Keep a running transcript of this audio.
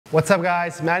What's up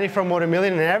guys, Manny from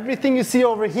Motomillion, and everything you see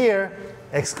over here,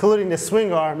 excluding the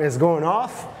swing arm, is going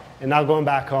off and not going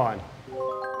back on.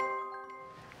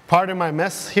 Pardon my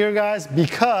mess here guys,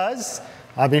 because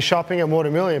I've been shopping at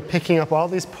Motomillion, picking up all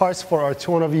these parts for our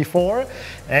Tuono V4,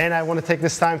 and I want to take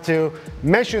this time to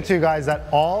mention to you guys that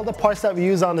all the parts that we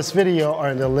use on this video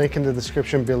are in the link in the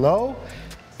description below.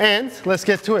 And let's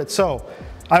get to it. So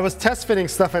I was test fitting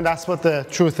stuff, and that's what the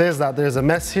truth is, that there's a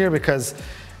mess here because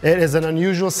it is an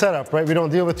unusual setup, right? We don't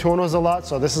deal with Tuonos a lot,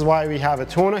 so this is why we have a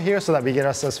Tuono here, so that we get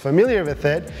ourselves familiar with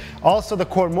it. Also, the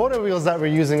core motor wheels that we're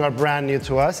using are brand new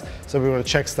to us, so we want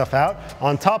to check stuff out.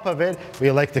 On top of it, we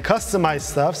like to customize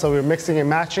stuff, so we're mixing and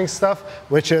matching stuff,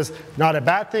 which is not a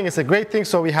bad thing, it's a great thing.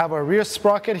 So we have our rear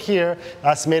sprocket here,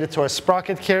 that's made it to our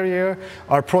sprocket carrier,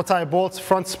 our Pro-Tie bolts,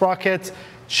 front sprocket,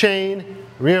 chain,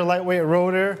 rear lightweight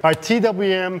rotor, our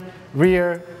TWM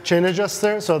rear chain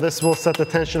adjuster, so this will set the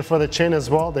tension for the chain as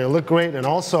well. They look great, and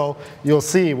also you'll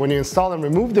see when you install and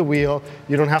remove the wheel,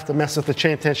 you don't have to mess with the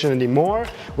chain tension anymore.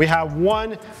 We have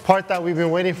one part that we've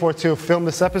been waiting for to film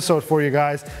this episode for you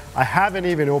guys. I haven't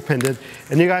even opened it,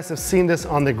 and you guys have seen this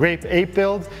on the Grape 8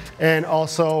 build and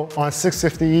also on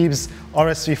 650 Eve's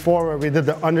RSV4 where we did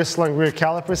the underslung rear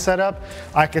caliper setup.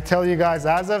 I could tell you guys,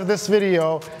 as of this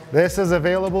video, this is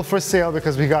available for sale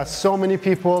because we got so many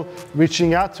people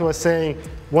reaching out to us saying,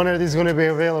 when are these going to be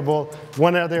available?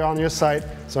 When are they on your site?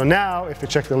 So now, if you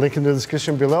check the link in the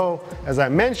description below, as I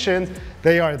mentioned,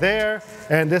 they are there,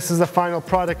 and this is the final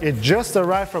product. It just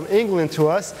arrived from England to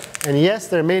us, and yes,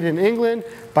 they're made in England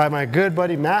by my good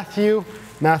buddy Matthew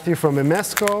from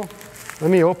Imesco.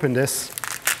 Let me open this.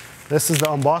 This is the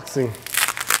unboxing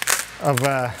of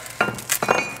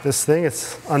this thing.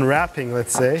 It's unwrapping,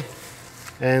 let's say.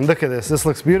 And look at this, this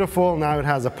looks beautiful. Now it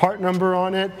has a part number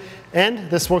on it. And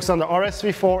this works on the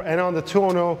RSV4 and on the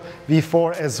Tuono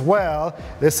V4 as well.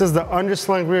 This is the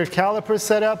underslung rear caliper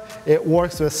setup. It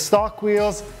works with stock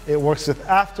wheels. It works with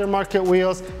aftermarket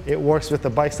wheels. It works with the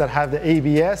bikes that have the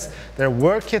ABS. There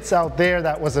were kits out there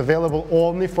that was available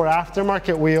only for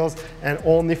aftermarket wheels and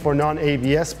only for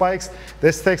non-ABS bikes.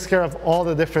 This takes care of all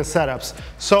the different setups.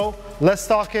 So less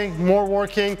talking, more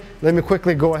working. Let me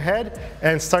quickly go ahead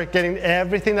and start getting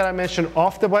everything that I mentioned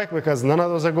off the bike, because none of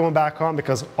those are going back on,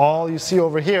 because all you see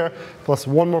over here, plus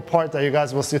one more part that you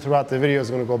guys will see throughout the video, is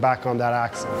going to go back on that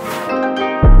axle.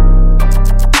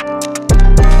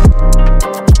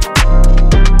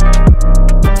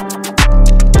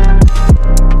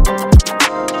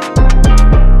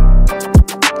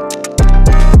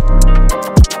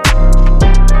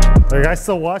 Are you guys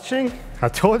still watching? I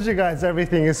told you guys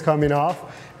everything is coming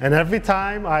off, and every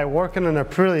time I work on an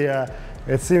Aprilia,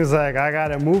 it seems like I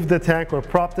gotta move the tank or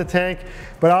prop the tank.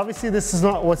 But obviously this is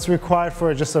not what's required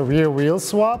for just a rear wheel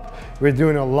swap. We're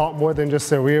doing a lot more than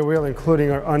just a rear wheel,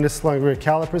 including our underslung rear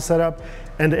caliper setup,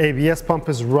 and the ABS pump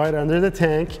is right under the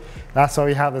tank. That's why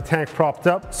we have the tank propped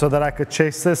up, so that I could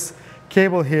chase this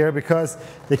cable here, because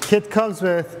the kit comes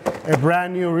with a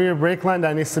brand new rear brake line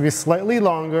that needs to be slightly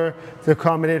longer to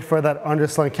accommodate for that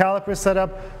underslung caliper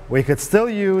setup. We could still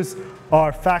use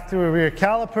our factory rear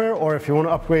caliper, or if you want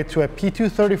to upgrade to a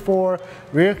P234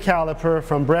 rear caliper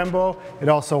from Brembo, it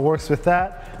also works with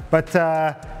that. But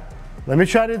let me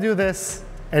try to do this,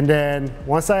 and then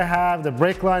once I have the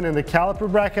brake line and the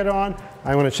caliper bracket on,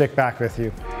 I'm going to check back with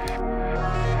you.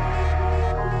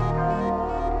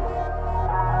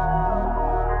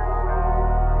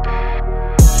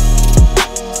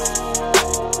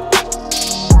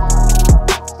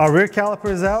 Our rear caliper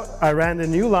is out. I ran the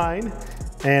new line,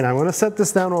 and I'm gonna set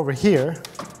this down over here.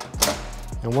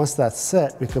 And once that's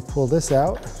set, we could pull this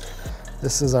out.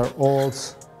 This is our old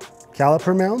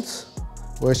caliper mount,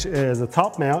 which is a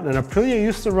top mount. And Aprilia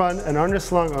used to run an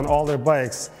underslung on all their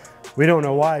bikes. We don't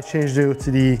know why I changed it to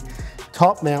the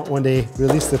top mount when they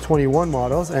released the 21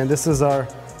 models. And this is our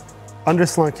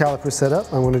underslung caliper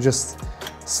setup. I'm gonna just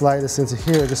slide this into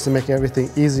here just to make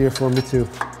everything easier for me to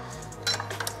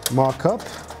mock up.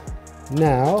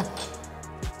 Now,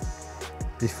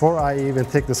 before I even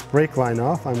take this brake line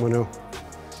off, I'm going to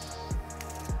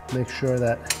make sure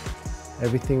that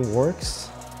everything works.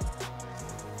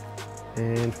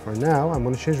 And for now, I'm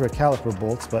going to change my caliper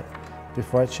bolts, but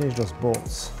before I change those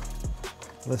bolts,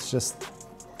 let's just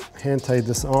hand tight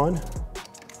this on.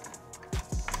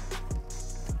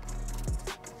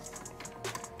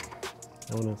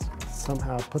 I'm going to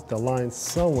somehow put the line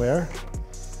somewhere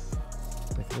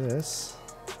like this.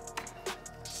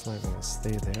 It's not going to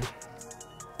stay there.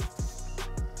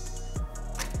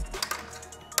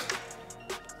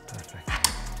 Perfect.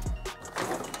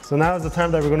 So now is the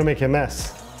time that we're going to make a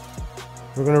mess.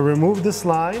 We're going to remove this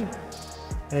line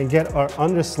and get our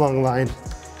underslung line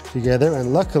together,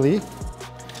 and luckily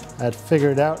I had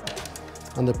figured out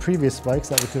on the previous bikes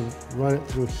that we could run it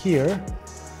through here,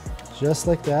 just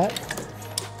like that,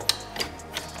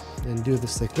 and do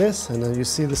this like this, and then you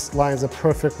see this lines up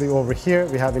perfectly over here.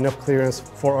 We have enough clearance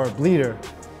for our bleeder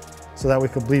so that we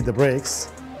could bleed the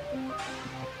brakes.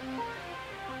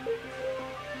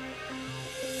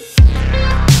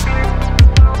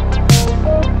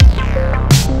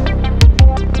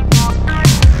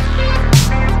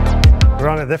 We're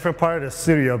on a different part of the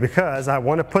studio because I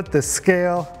want to put the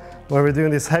scale where we're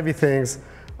doing these heavy things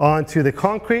onto the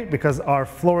concrete, because our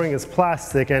flooring is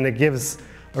plastic and it gives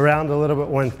around a little bit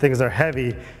when things are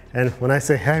heavy. And when I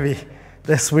say heavy,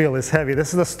 this wheel is heavy.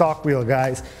 This is a stock wheel,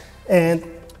 guys. And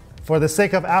for the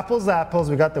sake of apples to apples,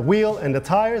 we got the wheel and the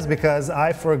tires because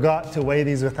I forgot to weigh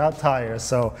these without tires.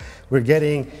 So we're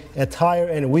getting a tire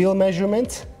and wheel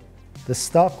measurement. The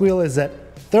stock wheel is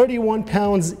at 31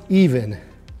 pounds even.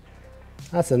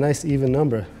 That's a nice even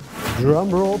number.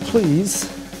 Drum roll, please.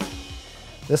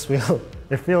 This wheel,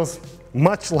 it feels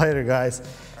much lighter, guys.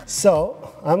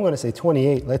 So I'm gonna say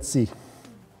 28, let's see.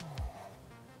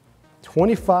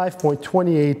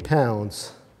 25.28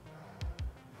 pounds.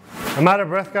 I'm out of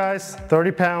breath, guys.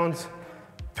 30 pounds,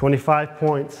 25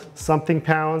 point something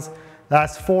pounds.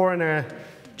 That's 4 and a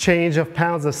change of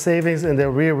pounds of savings in the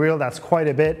rear wheel. That's quite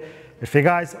a bit. If you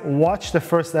guys watched the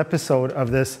first episode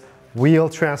of this wheel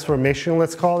transformation,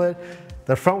 let's call it,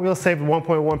 the front wheel saved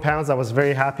 1.1 pounds. I was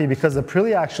very happy because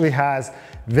Aprilia actually has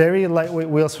very lightweight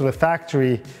wheels from the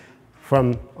factory,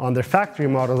 on their factory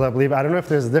models, I believe. I don't know if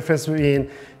there's a difference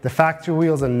between the factory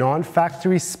wheels and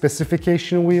non-factory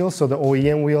specification wheels. So the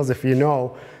OEM wheels, if you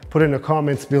know, put in the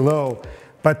comments below.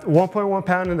 But 1.1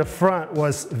 pound in the front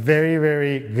was very,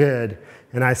 very good.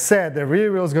 And I said the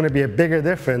rear wheel is going to be a bigger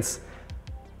difference.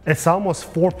 It's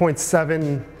almost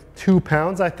 4.72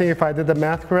 pounds, I think, if I did the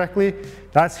math correctly.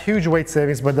 That's huge weight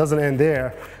savings, but doesn't end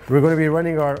there. We're going to be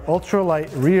running our ultralight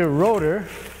rear rotor.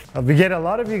 We get a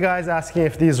lot of you guys asking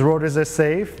if these rotors are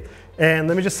safe. And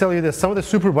let me just tell you this, some of the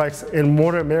super bikes in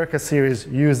Motor America series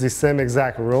use the same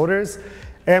exact rotors.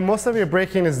 And most of your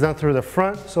braking is done through the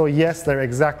front. So yes, they're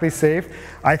exactly safe.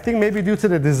 I think maybe due to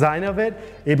the design of it,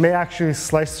 it may actually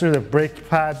slice through the brake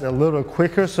pads a little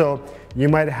quicker. So you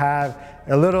might have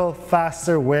a little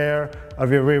faster wear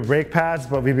of your rear brake pads,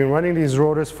 but we've been running these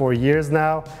rotors for years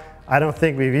now. I don't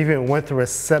think we've even went through a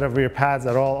set of rear pads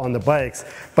at all on the bikes.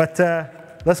 But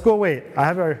let's go weight. I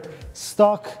have our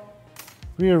stock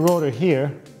rear rotor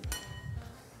here.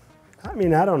 I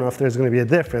mean, I don't know if there's going to be a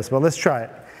difference, but let's try it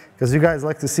because you guys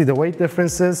like to see the weight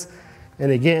differences.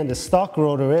 And again, the stock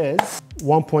rotor is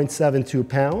 1.72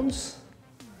 pounds.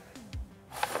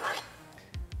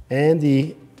 And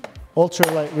the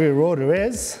ultralight rear rotor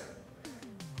is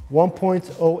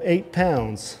 1.08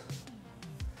 pounds.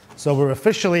 So we're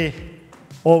officially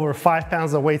over 5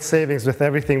 pounds of weight savings with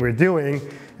everything we're doing.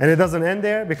 And it doesn't end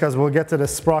there because we'll get to the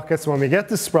sprockets when we get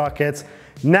to sprockets.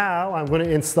 Now I'm going to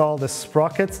install the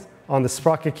sprockets on the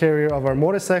sprocket carrier of our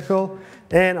motorcycle.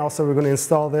 And also we're going to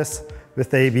install this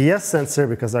with the ABS sensor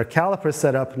because our caliper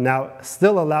setup now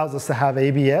still allows us to have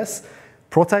ABS.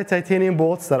 Pro-Tite titanium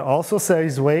bolts that also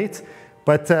saves weight.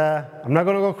 But I'm not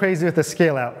going to go crazy with the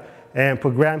scale out and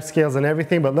put gram scales and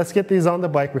everything. But let's get these on the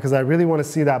bike because I really want to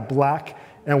see that black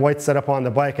and white setup on the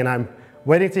bike. And I'm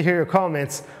waiting to hear your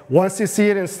comments. Once you see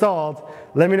it installed,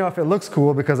 let me know if it looks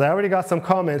cool because I already got some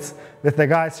comments with the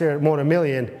guys here at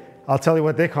Motomillion. I'll tell you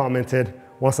what they commented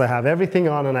once I have everything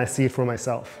on and I see it for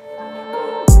myself.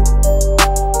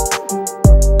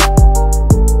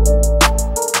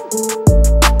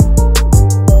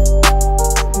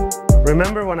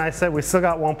 Remember when I said we still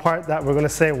got one part that we're going to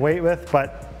save weight with,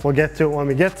 but we'll get to it when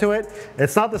we get to it.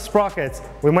 It's not the sprockets.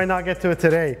 We might not get to it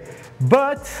today,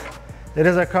 but it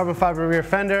is our carbon fiber rear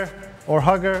fender, or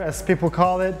hugger as people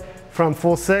call it, from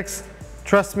Full 6.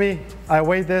 Trust me, I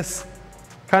weighed this.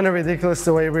 Kind of ridiculous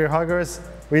to weigh rear huggers.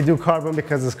 We do carbon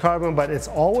because it's carbon, but it's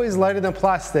always lighter than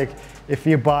plastic if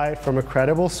you buy from a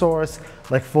credible source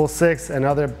like Full 6 and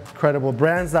other credible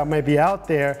brands that might be out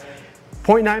there.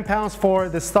 0.9 pounds for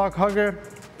the stock hugger,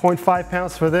 0.5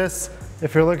 pounds for this.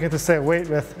 If you're looking to save weight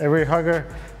with a rear hugger,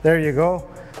 there you go.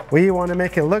 We want to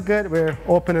make it look good. We're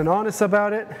open and honest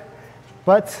about it.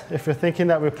 But if you're thinking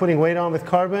that we're putting weight on with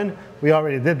carbon, we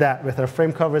already did that with our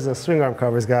frame covers and swing arm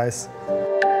covers, guys.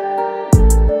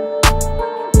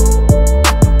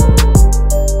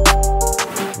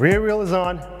 Rear wheel is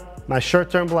on, my shirt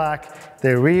turned black.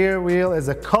 The rear wheel is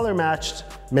a color matched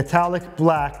metallic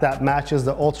black that matches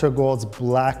the Ultra Gold's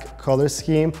black color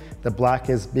scheme. The black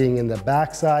is being in the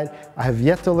back side. I have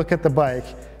yet to look at the bike,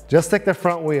 just like the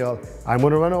front wheel. I'm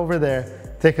gonna run over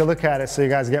there, take a look at it so you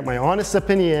guys get my honest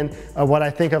opinion of what I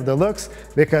think of the looks,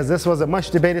 because this was a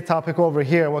much debated topic over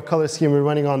here, what color scheme we're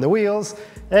running on the wheels,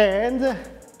 and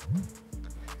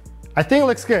I think it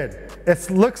looks good.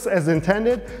 It looks as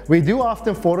intended. We do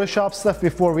often Photoshop stuff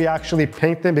before we actually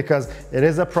paint them because it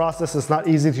is a process, it's not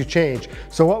easy to change.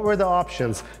 So what were the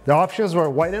options? The options were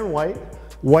white and white,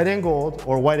 white and gold,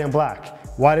 or white and black.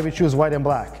 Why did we choose white and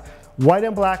black? White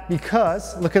and black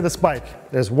because, look at this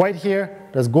bike. There's white here,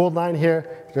 there's gold line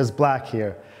here, there's black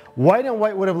here. White and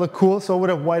white would have looked cool, so would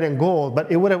have white and gold, but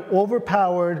it would have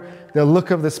overpowered the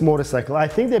look of this motorcycle. I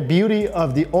think the beauty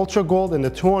of the Ultra Gold and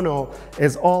the Tuono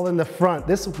is all in the front.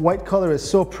 This white color is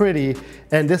so pretty,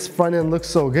 and this front end looks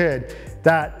so good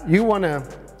that you wanna,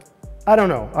 I don't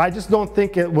know, I just don't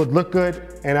think it would look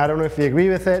good, and I don't know if you agree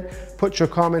with it. Put your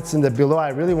comments in the below. I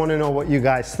really wanna know what you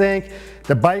guys think.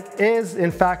 The bike is,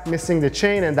 in fact, missing the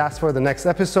chain, and that's for the next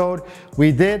episode.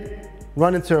 We did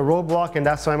run into a roadblock, and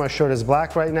that's why my shirt is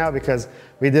black right now, because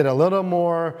we did a little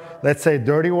more, let's say,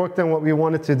 dirty work than what we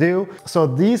wanted to do. So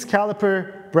these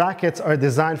caliper brackets are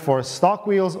designed for stock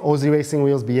wheels, OZ Racing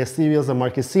wheels, BST wheels, and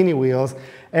Marchesini wheels,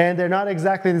 and they're not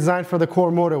exactly designed for the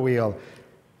core motor wheel.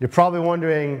 You're probably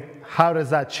wondering, how does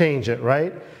that change it,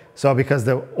 right? So because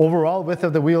the overall width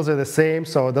of the wheels are the same,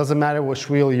 so it doesn't matter which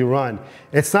wheel you run.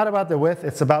 It's not about the width,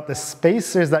 it's about the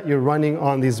spacers that you're running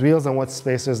on these wheels and what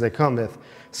spacers they come with.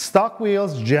 Stock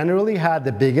wheels generally had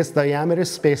the biggest diameter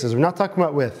spacers. We're not talking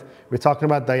about width, we're talking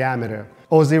about diameter.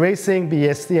 OZ Racing,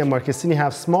 BST, and Marchesini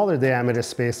have smaller diameter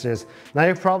spacers. Now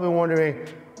you're probably wondering,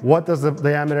 what does the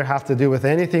diameter have to do with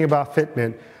anything about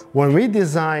fitment? When we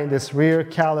designed this rear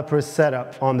caliper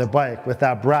setup on the bike with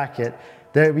that bracket,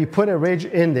 we put a ridge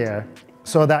in there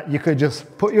so that you could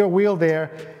just put your wheel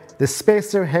there, the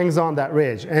spacer hangs on that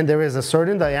ridge, and there is a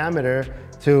certain diameter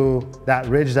to that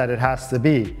ridge that it has to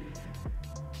be.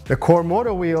 The core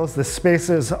motor wheels, the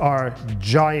spacers are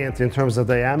giant in terms of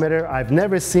diameter. I've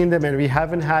never seen them, and we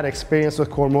haven't had experience with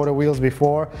core motor wheels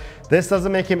before. This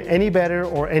doesn't make them any better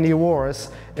or any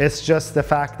worse. It's just the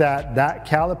fact that that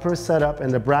caliper setup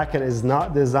and the bracket is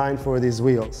not designed for these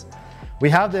wheels. We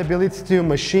have the ability to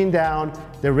machine down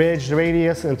the ridge, the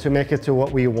radius, and to make it to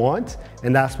what we want.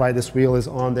 And that's why this wheel is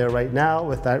on there right now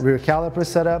with that rear caliper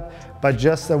setup. But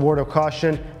just a word of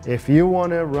caution, if you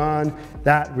want to run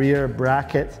that rear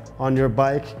bracket on your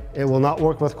bike, it will not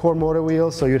work with core motor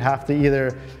wheels. So you'd have to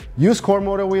either use core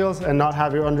motor wheels and not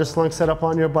have your underslung set up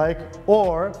on your bike,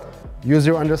 or use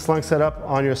your underslung setup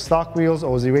on your stock wheels,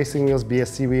 OZ Racing wheels,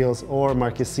 BST wheels, or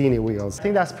Marchesini wheels. I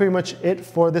think that's pretty much it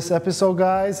for this episode,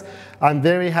 guys. I'm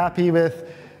very happy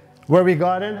with where we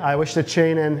got in. I wish the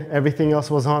chain and everything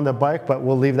else was on the bike, but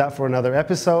we'll leave that for another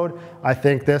episode. I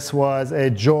think this was a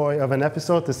joy of an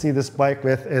episode to see this bike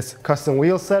with its custom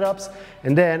wheel setups.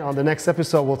 And then on the next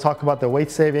episode, we'll talk about the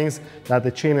weight savings that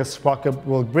the chain and sprocket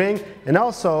will bring. And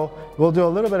also, we'll do a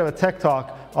little bit of a tech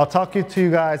talk. I'll talk to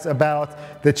you guys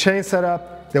about the chain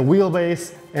setup, the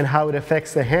wheelbase, and how it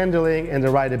affects the handling and the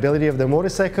rideability of the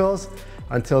motorcycles.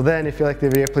 Until then, if you like the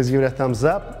video, please give it a thumbs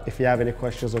up. If you have any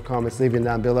questions or comments, leave them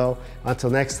down below. Until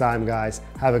next time, guys,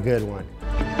 have a good one.